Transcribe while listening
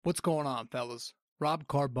What's going on, fellas? Rob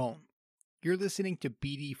Carbone. You're listening to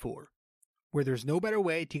BD4, where there's no better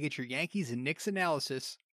way to get your Yankees and Knicks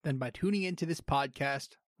analysis than by tuning into this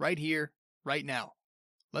podcast right here, right now.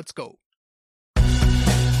 Let's go.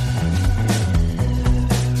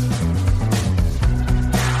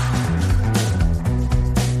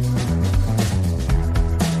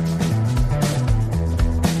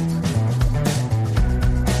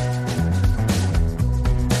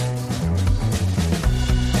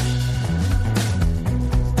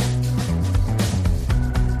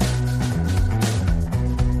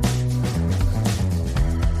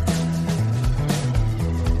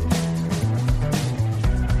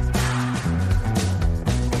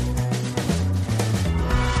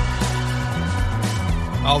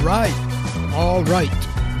 All right.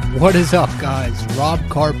 What is up, guys? Rob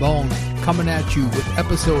Carbone coming at you with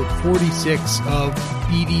episode 46 of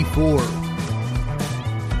BD4.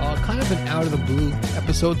 Kind of an out of the blue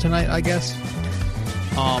episode tonight, I guess.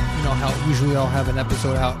 You know how usually I'll have an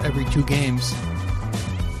episode out every 2 games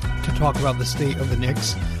to talk about the state of the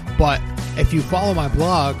Knicks. But if you follow my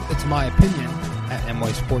blog, it's my opinion at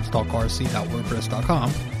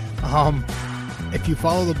nysports.rc.wordpress.com. If you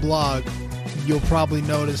follow the blog, you'll probably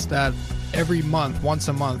notice that every month, once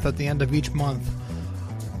a month, at the end of each month,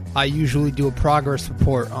 I usually do a progress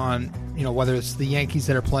report on, whether it's the Yankees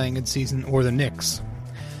that are playing in season or the Knicks.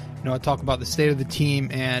 I talk about the state of the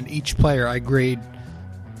team, and each player I grade,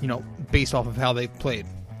 based off of how they've played.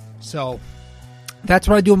 So that's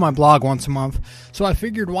what I do on my blog once a month. So I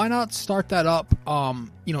figured, why not start that up,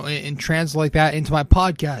 and translate that into my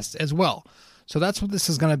podcast as well. So that's what this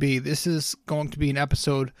is going to be. This is going to be an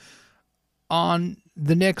episode on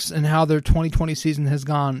the Knicks and how their 2020 season has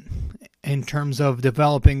gone in terms of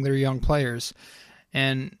developing their young players.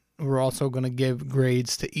 And we're also going to give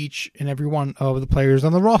grades to each and every one of the players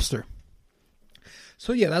on the roster.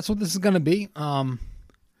 So yeah, that's what this is going to be. Rob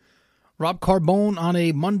Carbone on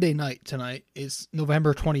a Monday night tonight. Is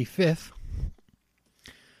November 25th.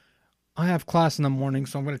 I have class in the morning,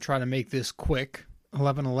 so I'm going to try to make this quick.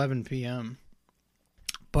 11 p.m.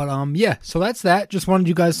 But yeah, so that's that. Just wanted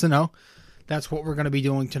you guys to know. That's what we're going to be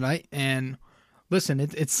doing tonight. And listen,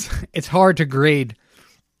 it's hard to grade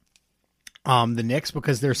the Knicks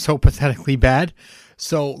because they're so pathetically bad.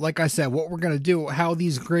 So like I said, what we're going to do, how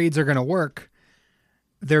these grades are going to work,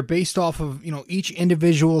 they're based off of, each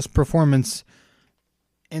individual's performance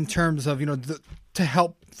in terms of, to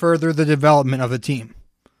help further the development of the team.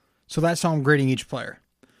 So that's how I'm grading each player.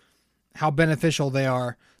 How beneficial they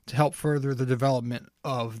are to help further the development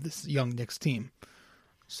of this young Knicks team.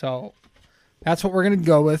 So that's what we're going to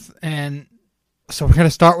go with. And so we're going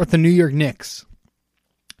to start with the New York Knicks.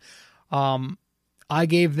 I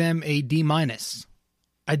gave them a D-. I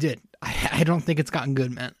did. I don't think it's gotten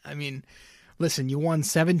good, man. I mean, listen, you won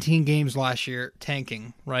 17 games last year,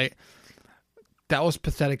 tanking, right? That was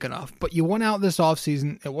pathetic enough. But you went out this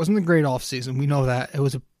offseason. It wasn't a great offseason. We know that. It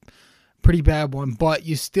was a pretty bad one. But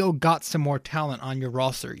you still got some more talent on your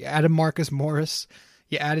roster. You added Marcus Morris.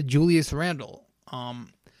 You added Julius Randle.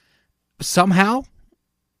 Somehow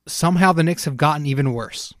the Knicks have gotten even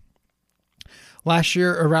worse. Last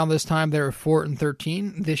year, around this time, they were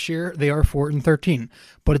 4-13. This year, they are 4-13.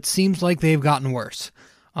 But it seems like they've gotten worse.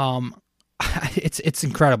 It's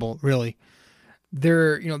incredible, really.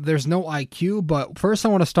 There's no IQ. But first, I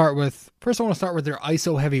want to start with their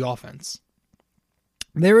ISO heavy offense.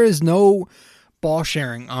 There is no ball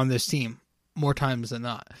sharing on this team more times than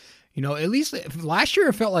not. At least last year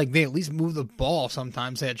it felt like they at least moved the ball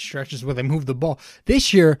sometimes. They had stretches where they moved the ball.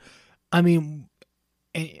 This year, I mean,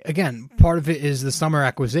 again, part of it is the summer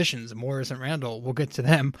acquisitions, Morris and Randall. We'll get to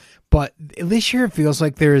them. But this year it feels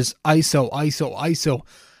like there's ISO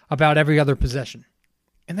about every other possession.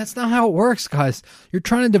 And that's not how it works, guys. You're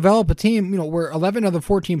trying to develop a team, where 11 of the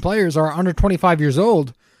 14 players are under 25 years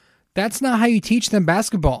old. That's not how you teach them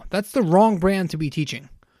basketball. That's the wrong brand to be teaching.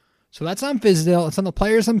 So that's on Fizdale. It's on the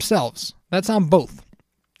players themselves. That's on both.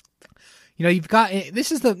 You've got,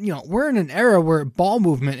 this is we're in an era where ball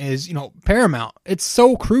movement is, paramount. It's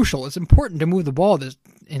so crucial. It's important to move the ball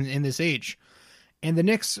in this age. And the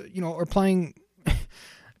Knicks, are playing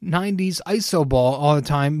 90s ISO ball all the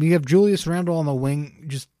time. You have Julius Randle on the wing,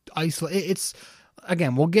 just isolate. It's,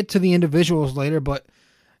 again, we'll get to the individuals later, but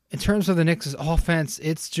in terms of the Knicks' offense,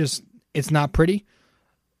 it's not pretty.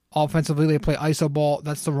 Offensively, they play ISO ball.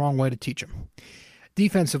 That's the wrong way to teach them.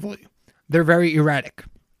 Defensively, they're very erratic.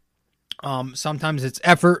 Sometimes it's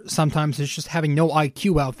effort. Sometimes it's just having no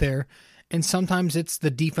IQ out there. And sometimes it's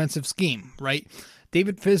the defensive scheme, right?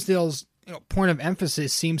 David Fizdale's point of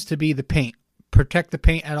emphasis seems to be the paint. Protect the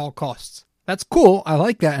paint at all costs. That's cool. I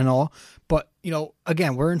like that and all. But,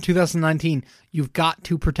 again, we're in 2019. You've got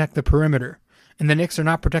to protect the perimeter. And the Knicks are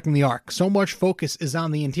not protecting the arc. So much focus is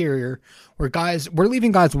on the interior where we're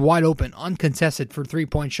leaving guys wide open, uncontested for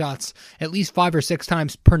 3-point shots at least 5 or 6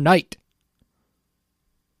 times per night.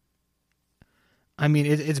 I mean,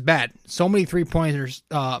 it's bad. So many 3-pointers.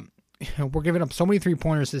 We're giving up so many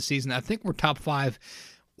 3-pointers this season. I think we're top 5,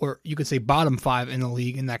 or you could say bottom 5 in the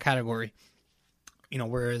league in that category.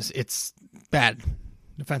 Whereas it's bad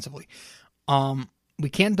defensively. We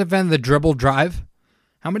can't defend the dribble drive.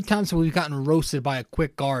 How many times have we gotten roasted by a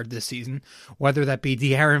quick guard this season? Whether that be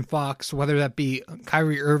De'Aaron Fox, whether that be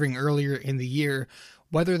Kyrie Irving earlier in the year,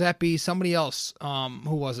 whether that be somebody else.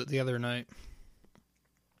 Who was it the other night?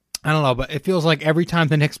 I don't know, but it feels like every time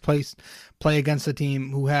the Knicks play against a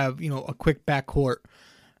team who have, a quick backcourt,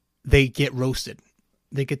 they get roasted.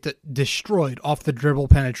 They get destroyed off the dribble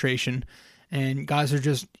penetration, and guys are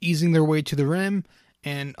just easing their way to the rim,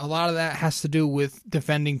 and a lot of that has to do with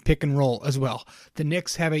defending pick and roll as well. The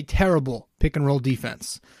Knicks have a terrible pick and roll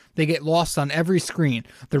defense. They get lost on every screen.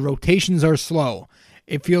 The rotations are slow.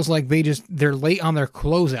 It feels like they're late on their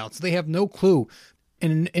closeouts. They have no clue.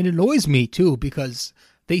 And it annoys me too because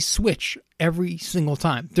they switch every single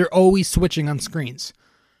time. They're always switching on screens.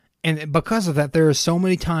 And because of that, there are so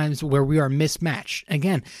many times where we are mismatched.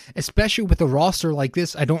 Again, especially with a roster like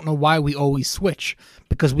this, I don't know why we always switch.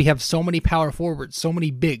 Because we have so many power forwards, so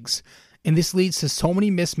many bigs. And this leads to so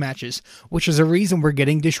many mismatches, which is a reason we're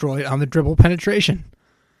getting destroyed on the dribble penetration.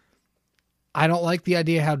 I don't like the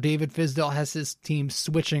idea how David Fizdale has his team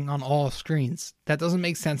switching on all screens. That doesn't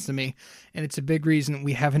make sense to me, and it's a big reason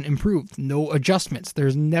we haven't improved. No adjustments.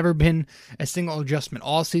 There's never been a single adjustment.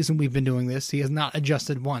 All season we've been doing this. He has not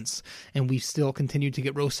adjusted once, and we've still continued to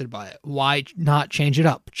get roasted by it. Why not change it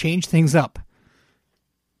up? Change things up.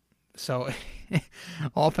 So,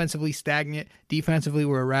 offensively stagnant. Defensively,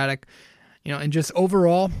 we're erratic. And just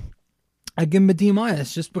overall, I give him a D-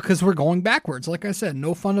 just because we're going backwards. Like I said,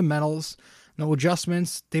 no fundamentals. No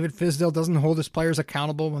adjustments. David Fizdale doesn't hold his players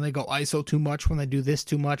accountable when they go ISO too much, when they do this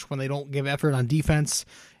too much, when they don't give effort on defense.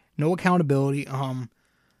 No accountability.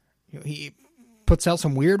 He puts out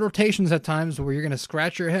some weird rotations at times where you're going to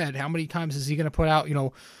scratch your head. How many times is he going to put out,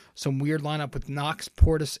 some weird lineup with Knox,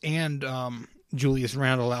 Portis, and Julius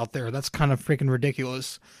Randle out there? That's kind of freaking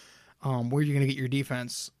ridiculous. Where are you going to get your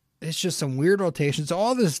defense? It's just some weird rotations.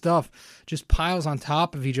 All this stuff just piles on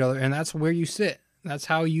top of each other, and that's where you sit. That's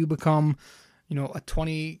how you become, a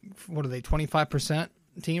 25%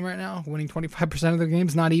 team right now, winning 25% of their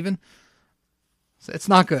games, not even. So it's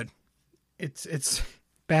not good. It's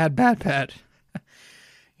bad.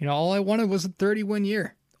 All I wanted was a 30-win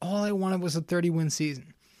year. All I wanted was a 30-win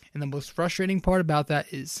season. And the most frustrating part about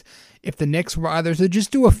that is if the Knicks were either to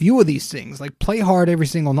just do a few of these things, like play hard every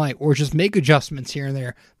single night, or just make adjustments here and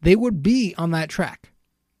there, they would be on that track.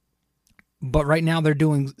 But right now they're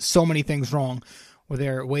doing so many things wrong where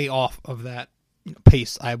they're way off of that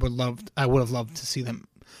pace I would have loved to see them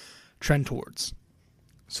trend towards.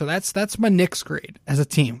 So that's my Knicks grade as a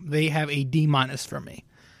team. They have a D- from me.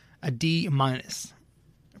 A D-.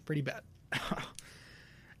 Pretty bad.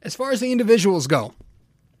 As far as the individuals go,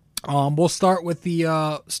 we'll start with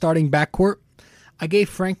the starting backcourt. I gave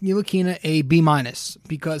Frank Ntilikina a B-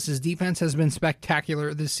 because his defense has been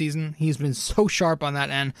spectacular this season. He's been so sharp on that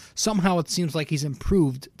end. Somehow it seems like he's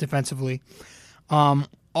improved defensively.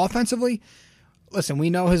 Offensively, listen, we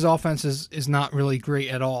know his offense is not really great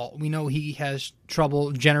at all. We know he has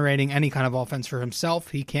trouble generating any kind of offense for himself.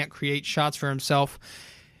 He can't create shots for himself.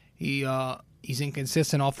 He's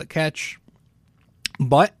inconsistent off the catch.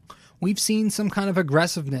 But we've seen some kind of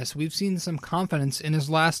aggressiveness. We've seen some confidence in his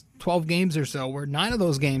last 12 games or so, where 9 of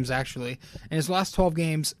those games, actually, in his last 12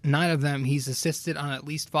 games, 9 of them, he's assisted on at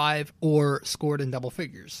least 5 or scored in double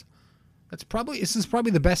figures. This is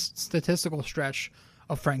probably the best statistical stretch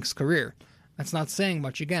of Frank's career. That's not saying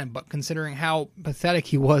much again, but considering how pathetic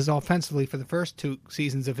he was offensively for the first 2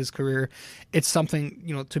 seasons of his career, it's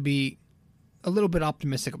something, to be a little bit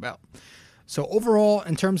optimistic about. So overall,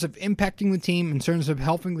 in terms of impacting the team, in terms of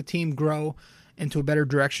helping the team grow into a better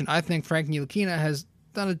direction, I think Frank Ntilikina has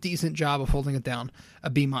done a decent job of holding it down, a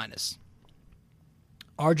B-.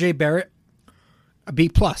 RJ Barrett, a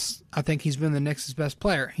B+. I think he's been the Knicks' best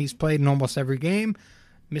player. He's played in almost every game.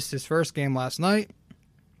 Missed his first game last night.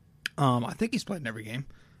 I think he's played in every game.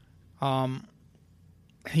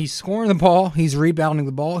 He's scoring the ball. He's rebounding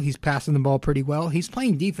the ball. He's passing the ball pretty well. He's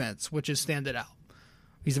playing defense, which is standing out.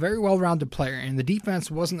 He's a very well-rounded player, and the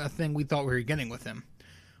defense wasn't a thing we thought we were getting with him.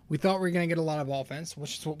 We thought we were going to get a lot of offense,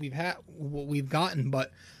 which is what we've gotten,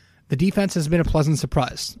 but the defense has been a pleasant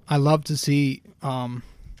surprise. I love to see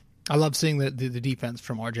I love seeing the defense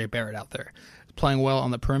from RJ Barrett out there. He's playing well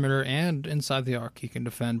on the perimeter and inside the arc. He can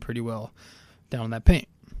defend pretty well down in that paint.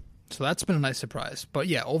 So that's been a nice surprise. But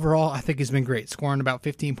yeah, overall, I think he's been great. Scoring about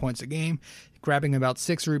 15 points a game, grabbing about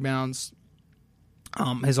 6 rebounds.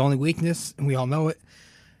 His only weakness, and we all know it,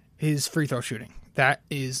 is free throw shooting. That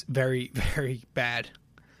is very, very bad.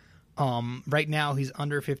 Right now, he's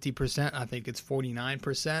under 50%. I think it's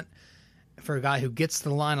 49%. For a guy who gets to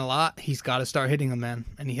the line a lot, he's got to start hitting them, man.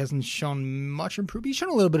 And he hasn't shown much improvement. He's shown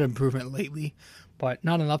a little bit of improvement lately, but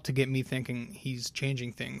not enough to get me thinking he's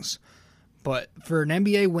changing things. But for an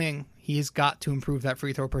NBA wing, he's got to improve that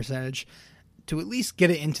free throw percentage to at least get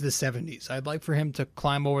it into the 70s. I'd like for him to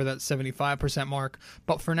climb over that 75% mark.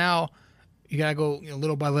 But for now, you got to go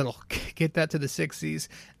little by little. Get that to the 60s,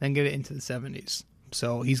 then get it into the 70s.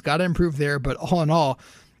 So he's got to improve there. But all in all,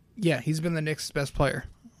 yeah, he's been the Knicks' best player.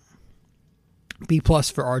 B+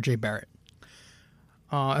 for RJ Barrett.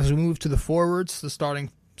 As we move to the forwards, the starting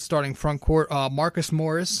front court, Marcus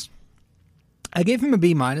Morris. I gave him a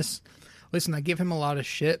B-. Listen, I give him a lot of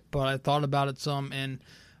shit, but I thought about it some, and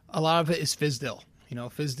a lot of it is Fizdale.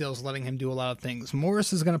 Fizdale's letting him do a lot of things.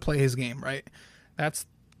 Morris is going to play his game, right?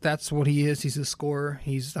 That's what he is. He's a scorer.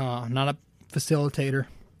 He's not a facilitator,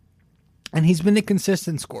 and he's been a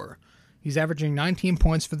consistent scorer. He's averaging 19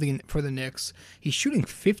 points for the Knicks. He's shooting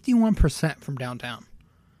 51% from downtown.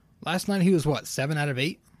 Last night he was 7 out of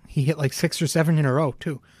 8. He hit like 6 or 7 in a row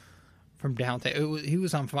too from downtown. He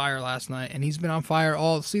was on fire last night, and he's been on fire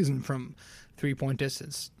all season from 3-point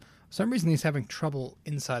distance. For some reason he's having trouble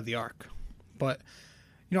inside the arc, but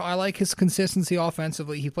I like his consistency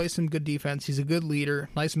offensively. He plays some good defense. He's a good leader,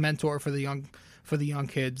 nice mentor for the young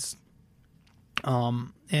kids.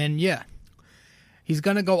 And yeah. He's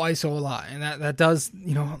going to go ISO a lot, and that does,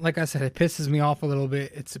 like I said, it pisses me off a little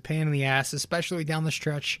bit. It's a pain in the ass, especially down the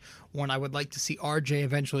stretch when I would like to see RJ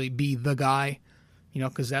eventually be the guy,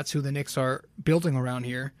 because that's who the Knicks are building around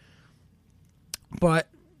here. But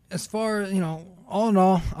as far, all in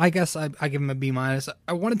all, I guess I give him a B-. I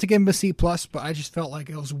wanted to give him a C+, but I just felt like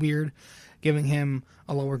it was weird giving him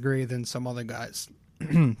a lower grade than some other guys.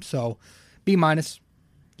 So, B-,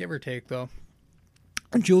 give or take, though.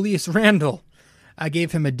 Julius Randle. I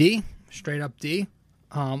gave him a D, straight up D.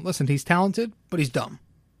 Listen, he's talented, but he's dumb.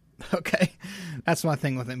 Okay, that's my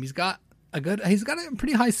thing with him. He's got a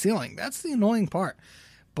pretty high ceiling. That's the annoying part.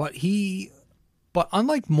 But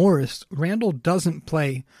unlike Morris, Randle doesn't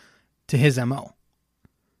play to his MO.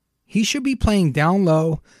 He should be playing down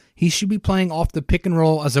low. He should be playing off the pick and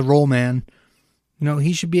roll as a roll man.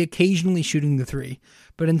 He should be occasionally shooting the 3.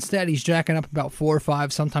 But instead, he's jacking up about 4 or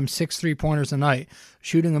 5, sometimes 6 3-pointers a night,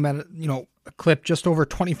 shooting them at a clip just over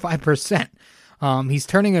 25%. He's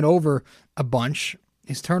turning it over a bunch.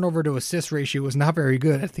 His turnover to assist ratio is not very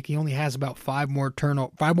good. I think he only has about 5 more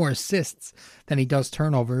assists than he does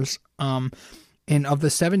turnovers. And of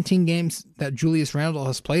the 17 games that Julius Randle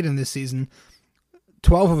has played in this season,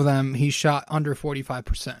 12 of them he shot under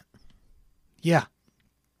 45%. Yeah.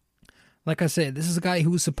 Like I said, this is a guy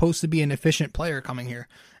who was supposed to be an efficient player coming here,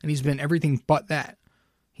 and he's been everything but that.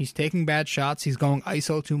 He's taking bad shots. He's going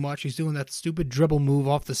ISO too much. He's doing that stupid dribble move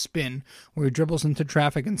off the spin where he dribbles into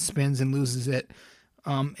traffic and spins and loses it.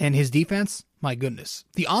 And his defense, my goodness.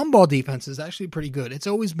 The on-ball defense is actually pretty good. He's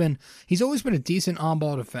always been a decent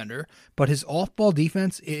on-ball defender, but his off-ball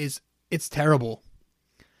defense it's terrible.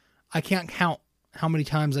 I can't count how many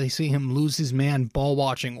times I see him lose his man ball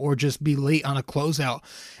watching or just be late on a closeout,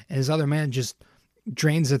 and his other man just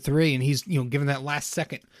drains a 3, and he's giving that last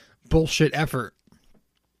second bullshit effort.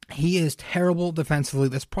 He is terrible defensively.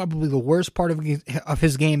 That's probably the worst part of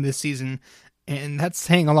his game this season, and that's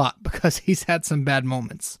saying a lot because he's had some bad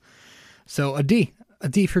moments. So a D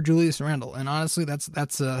for Julius Randle, and honestly,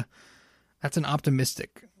 that's an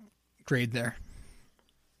optimistic grade there.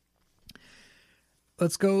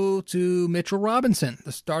 Let's go to Mitchell Robinson,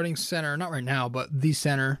 the starting center. Not right now, but the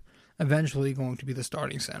center, eventually going to be the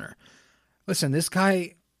starting center. Listen, this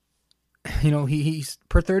guy, he's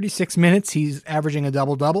per 36 minutes, he's averaging a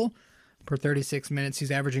double-double. Per 36 minutes, he's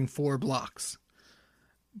averaging 4 blocks.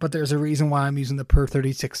 But there's a reason why I'm using the per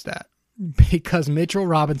 36 stat. Because Mitchell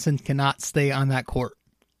Robinson cannot stay on that court.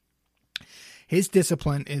 His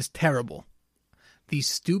discipline is terrible. These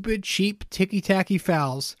stupid, cheap, ticky-tacky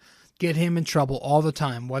fouls get him in trouble all the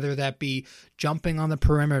time, whether that be jumping on the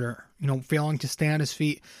perimeter, failing to stay on his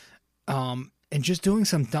feet, and just doing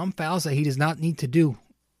some dumb fouls that he does not need to do.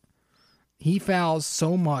 He fouls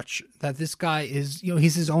so much that this guy is,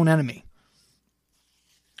 he's his own enemy.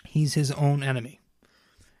 He's his own enemy.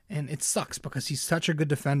 And it sucks because he's such a good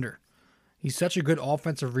defender. He's such a good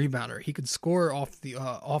offensive rebounder. He could score off the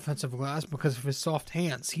offensive glass because of his soft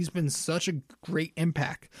hands. He's been such a great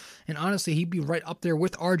impact. And honestly, he'd be right up there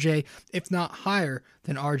with RJ, if not higher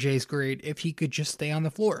than RJ's grade, if he could just stay on the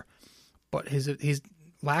floor. But his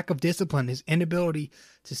lack of discipline, his inability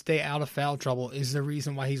to stay out of foul trouble is the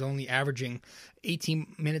reason why he's only averaging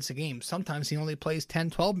 18 minutes a game. Sometimes he only plays 10,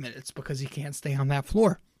 12 minutes because he can't stay on that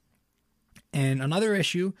floor. And another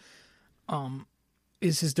issue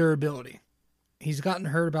is his durability. He's gotten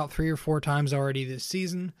hurt about 3 or 4 times already this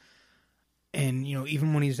season. And,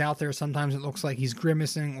 even when he's out there, sometimes it looks like he's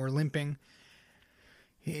grimacing or limping.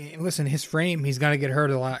 Listen, his frame, he's got to get hurt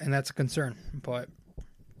a lot, and that's a concern. But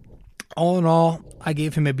all in all, I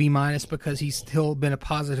gave him a B- because he's still been a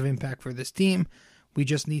positive impact for this team. We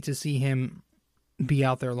just need to see him be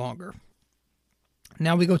out there longer.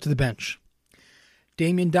 Now we go to the bench.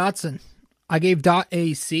 Damian Dotson. I gave Dot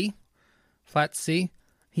a C, flat C.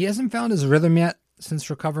 He hasn't found his rhythm yet since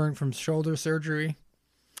recovering from shoulder surgery,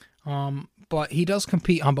 but he does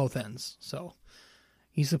compete on both ends. So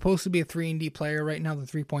he's supposed to be a 3-and-D player right now. The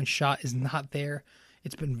three-point shot is not there.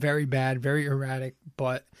 It's been very bad, very erratic,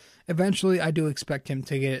 but eventually I do expect him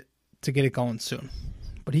to get it going soon.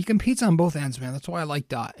 But he competes on both ends, man. That's why I like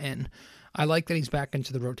Dot, and I like that he's back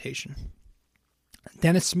into the rotation.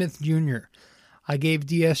 Dennis Smith Jr. I gave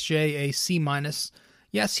DSJ a C-.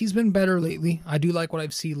 Yes, he's been better lately. I do like what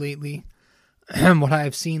I've seen lately,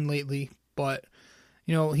 but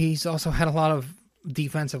he's also had a lot of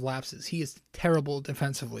defensive lapses. He is terrible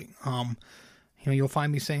defensively. You'll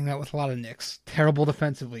find me saying that with a lot of Knicks. Terrible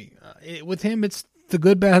defensively. With him, it's the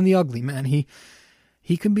good, bad, and the ugly, man. He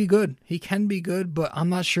can be good. He can be good, but I'm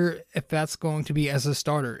not sure if that's going to be as a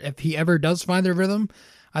starter. If he ever does find the rhythm,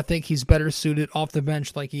 I think he's better suited off the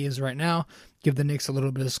bench like he is right now. Give the Knicks a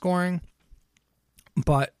little bit of scoring.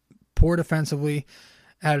 But poor defensively.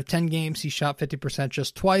 Out of 10 games, he shot 50%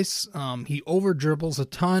 just twice. He over dribbles a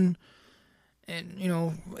ton. And,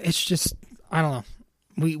 it's just, I don't know.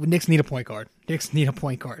 Knicks need a point guard. Knicks need a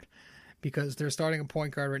point guard. Because their starting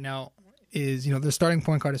point guard right now is, their starting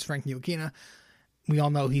point guard is Frank Ntilikina. We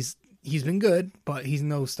all know he's been good, but he's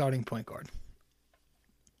no starting point guard.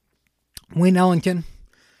 Wayne Ellington,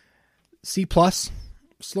 C+.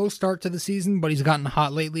 Slow start to the season, but he's gotten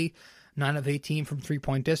hot lately. 9 of 18 from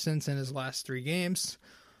three-point distance in his last 3 games.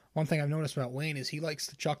 One thing I've noticed about Wayne is he likes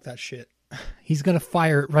to chuck that shit. He's going to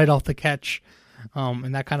fire it right off the catch.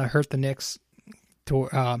 And that kind of hurt the Knicks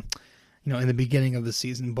in the beginning of the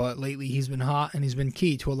season. But lately he's been hot and he's been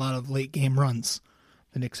key to a lot of late game runs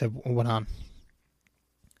the Knicks have went on.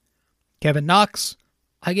 Kevin Knox.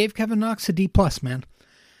 I gave Kevin Knox a D+, man.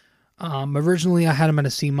 Originally I had him at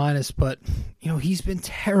a C-, but, he's been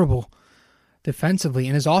terrible defensively,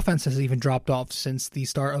 and his offense has even dropped off since the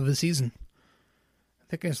start of the season. I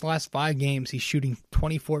think in his last 5 games, he's shooting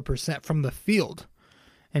 24% from the field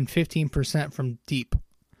and 15% from deep.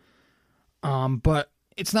 But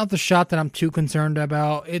it's not the shot that I'm too concerned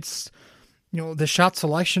about. It's, the shot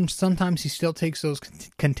selection. Sometimes he still takes those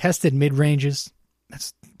contested mid-ranges.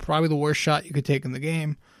 That's probably the worst shot you could take in the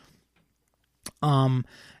game.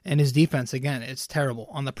 And his defense, again, it's terrible.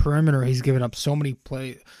 On the perimeter, he's given up so many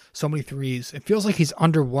threes. It feels like he's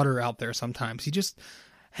underwater out there sometimes. He just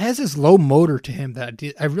has this low motor to him that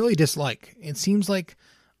I really dislike. It seems like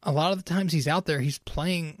a lot of the times he's out there, he's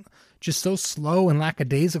playing just so slow and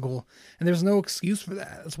lackadaisical, and there's no excuse for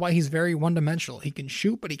that. That's why he's very one-dimensional. He can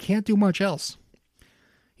shoot, but he can't do much else.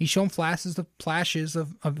 He's shown flashes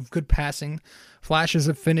of good passing, flashes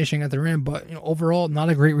of finishing at the rim, but overall, not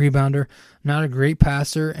a great rebounder, not a great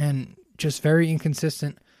passer, and just very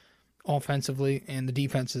inconsistent offensively, and the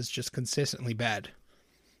defense is just consistently bad.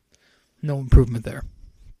 No improvement there.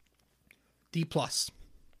 D+.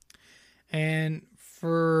 And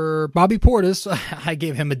for Bobby Portis, I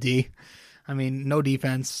gave him a D. I mean, no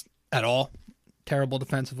defense at all. Terrible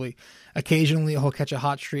defensively. Occasionally, he'll catch a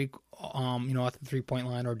hot streak, at the three-point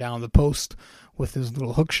line or down the post with his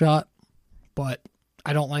little hook shot. But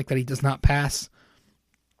I don't like that he does not pass.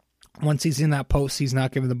 Once he's in that post, he's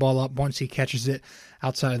not giving the ball up. Once he catches it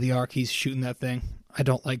outside of the arc, he's shooting that thing. I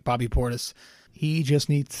don't like Bobby Portis. He just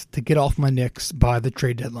needs to get off my Knicks by the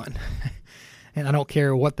trade deadline. And I don't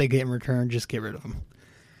care what they get in return, just get rid of him.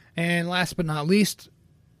 And last but not least,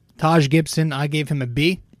 Taj Gibson, I gave him a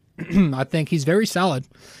B. I think he's very solid.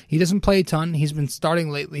 He doesn't play a ton. He's been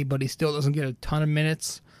starting lately, but he still doesn't get a ton of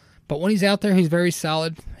minutes. But when he's out there, he's very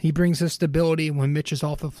solid. He brings us stability when Mitch is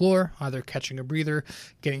off the floor, either catching a breather,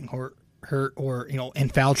 getting hurt, or, in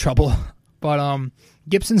foul trouble. But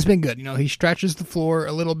Gibson's been good. He stretches the floor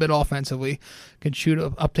a little bit offensively, can shoot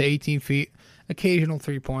up to 18 feet, occasional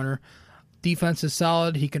three-pointer. Defense is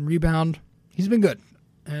solid. He can rebound. he's been good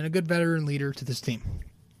and a good veteran leader to this team.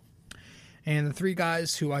 And the 3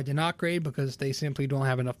 guys who I did not grade because they simply don't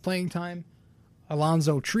have enough playing time: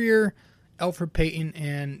 Alonzo Trier, Elfrid Payton,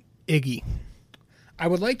 and Iggy. I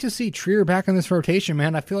would like to see Trier back in this rotation,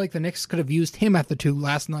 man. I feel like the Knicks could have used him at the 2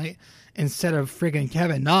 last night instead of friggin'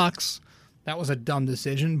 Kevin Knox. That was a dumb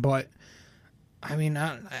decision, but I mean,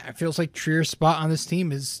 I feels like Trier's spot on this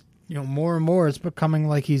team is, more and more it's becoming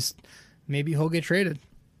like maybe he'll get traded.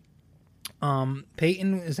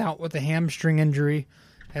 Payton is out with a hamstring injury,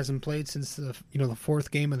 hasn't played since the 4th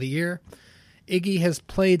game of the year. Iggy has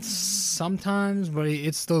played sometimes, but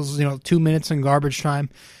it's those 2 minutes in garbage time.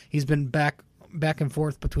 He's been back and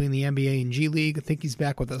forth between the NBA and G League. I think he's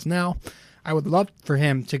back with us now. I would love for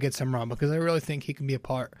him to get some run because I really think he can be a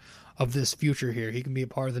part of this future here. He can be a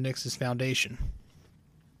part of the Knicks' foundation.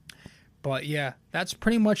 But yeah, that's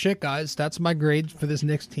pretty much it, guys. That's my grade for this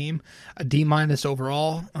Knicks team. A D-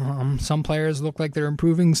 overall. Some players look like they're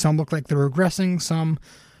improving. Some look like they're regressing. Some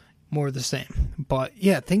more the same. But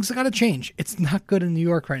yeah, things got to change. It's not good in New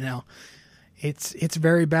York right now. It's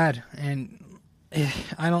very bad. And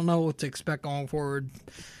I don't know what to expect going forward.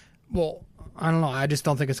 Well, I don't know. I just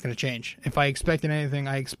don't think it's going to change. If I expected anything,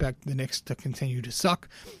 I expect the Knicks to continue to suck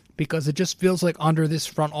because it just feels like under this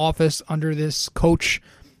front office, under this coach,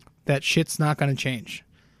 that shit's not going to change.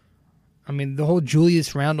 I mean, the whole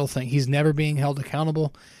Julius Randle thing, he's never being held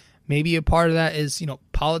accountable. Maybe a part of that is,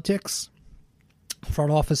 politics.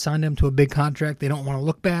 Front office signed him to a big contract. They don't want to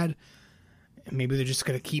look bad. And maybe they're just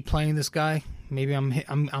going to keep playing this guy. Maybe I'm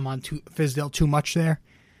on Fizdale too much there.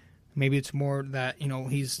 Maybe it's more that,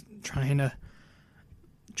 he's trying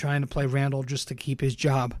to play Randle just to keep his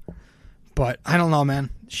job. But I don't know,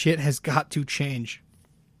 man. Shit has got to change.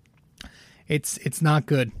 It's not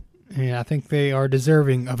good. And I think they are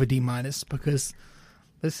deserving of a D- because,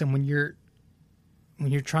 listen, when you're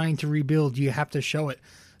trying to rebuild, you have to show it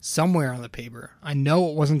somewhere on the paper. I know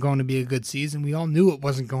it wasn't going to be a good season. We all knew it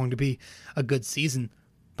wasn't going to be a good season,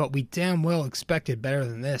 but we damn well expected better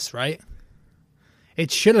than this, right? It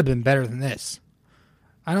should have been better than this.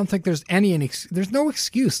 I don't think there's there's no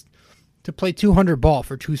excuse to play 200 ball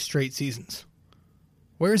for 2 straight seasons.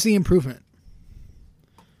 Where's the improvement?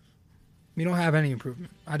 We don't have any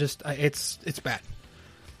improvement. It's bad.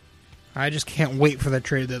 I just can't wait for that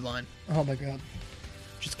trade deadline. Oh my god.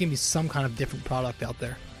 Just give me some kind of different product out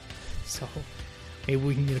there. So maybe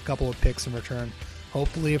we can get a couple of picks in return.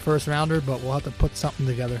 Hopefully a first rounder, but we'll have to put something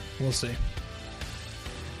together. We'll see.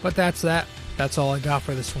 But that's that. That's all I got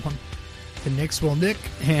for this one. The Knicks will nick,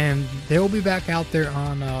 and they'll be back out there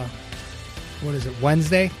on,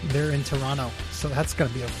 Wednesday? They're in Toronto. So that's going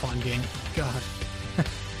to be a fun game. God.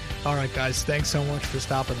 Alright guys, thanks so much for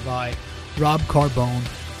stopping by. Rob Carbone,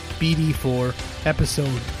 BD4,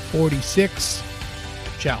 episode 46.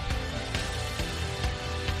 Ciao.